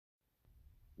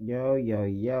Yo, yo,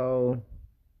 yo.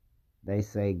 They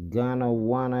say Gunna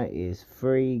Wanna is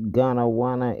free. Gunna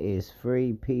Wanna is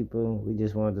free, people. We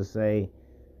just wanted to say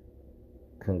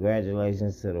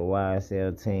congratulations to the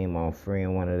YSL team on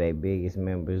freeing one of their biggest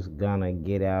members. Gunna,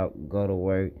 get out, go to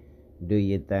work, do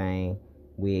your thing.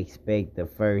 We expect the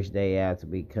first day out to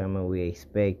be coming. We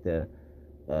expect a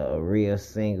real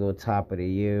single top of the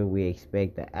year. We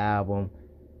expect the album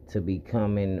to be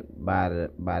coming by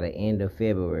the end of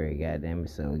February, goddamn it.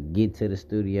 So get to the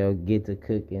studio, get to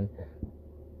cooking.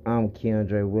 I'm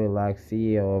Kendra Whitlock,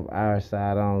 CEO of Our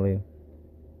Side Only.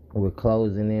 We're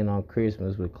closing in on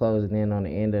Christmas. We're closing in on the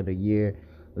end of the year.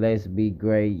 Let's be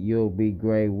great. You'll be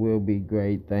great. We'll be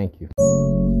great. Thank you.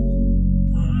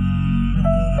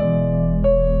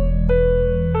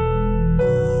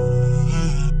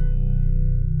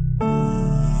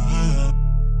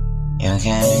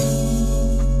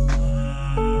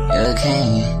 You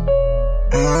can,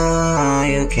 oh,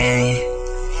 you can.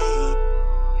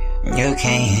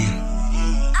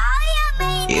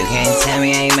 You can't tell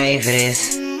me I ain't made for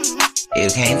this. You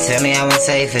can't tell me I wasn't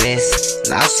safe for this.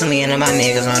 Lost to me and my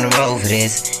niggas on the road for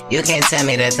this. You can't tell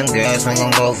me that them girls ain't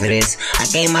gon' go for this. I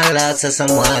gave my love to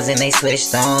some ones and they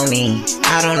switched on me.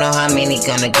 I don't know how many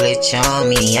gonna glitch on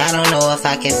me. I don't know if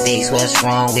I can fix what's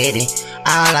wrong with it.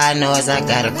 All I know is I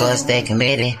gotta go stay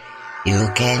committed.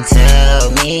 You can't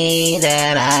tell me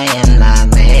that I am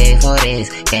not made for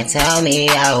this. Can't tell me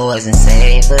I wasn't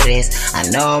saved for this. I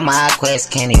know my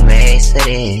quest can't erase for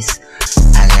this.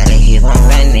 I gotta keep on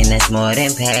running, that's more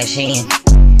than passion.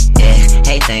 Yeah,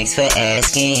 hey, thanks for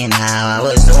asking how I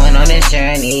was doing on this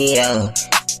journey, yo.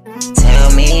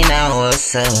 Tell me now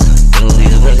what's up. Do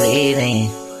you believe in?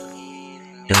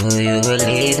 Do you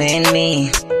believe in me?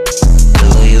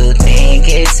 Do you think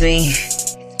it's me?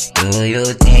 Do you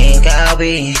think I'll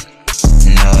be?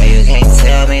 No, you can't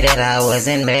tell me that I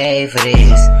wasn't made for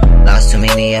this. Lost too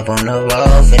many up on the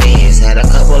road for this. Had a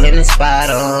couple in the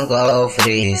spot on go for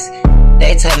this.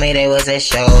 They told me they was at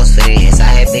shows for this. I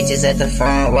had bitches at the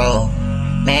front row.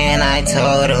 Man, I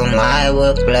told them I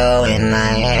would blow. And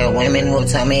I had women who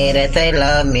told me that they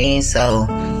love me so.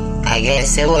 I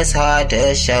guess it was hard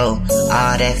to show.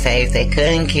 All that faith, they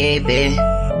couldn't keep it.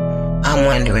 I'm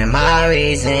wondering my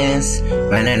reasons.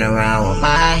 Running around with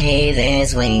my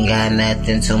heathens. We ain't got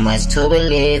nothing too much to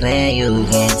believe in. You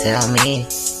can't tell me.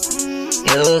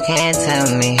 You can't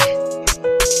tell me.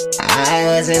 I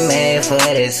wasn't made for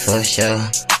this for sure.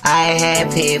 I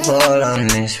had people on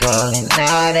this road and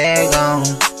now they're gone.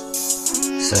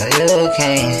 So you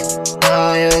can't.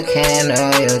 No, you can't.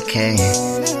 No, you can't.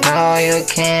 No, you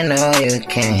can't. No, you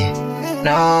can't.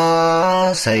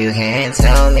 No, so you can't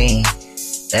tell me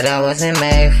that I wasn't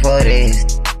made for this.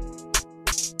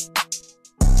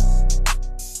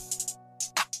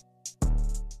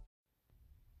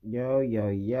 Yo, yo,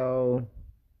 yo.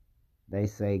 They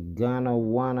say Gunna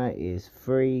Wanna is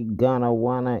free. Gunna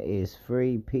Wanna is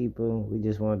free, people. We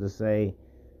just wanted to say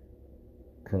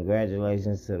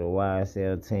congratulations to the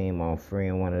YSL team on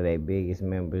freeing one of their biggest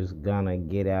members. Gunna,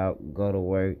 get out, go to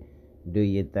work, do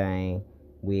your thing.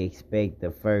 We expect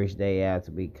the first day out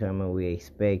to be coming. We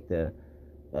expect a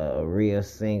real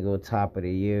single top of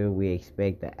the year. We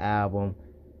expect the album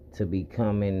to be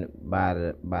coming by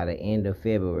the end of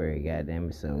February, goddamn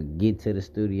it. So get to the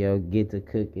studio, get to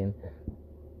cooking.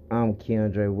 I'm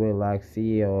Kendra Whitlock,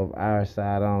 CEO of Our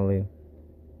Side Only.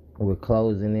 We're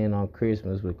closing in on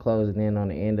Christmas. We're closing in on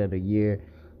the end of the year.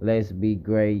 Let's be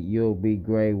great. You'll be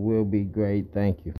great. We'll be great. Thank you.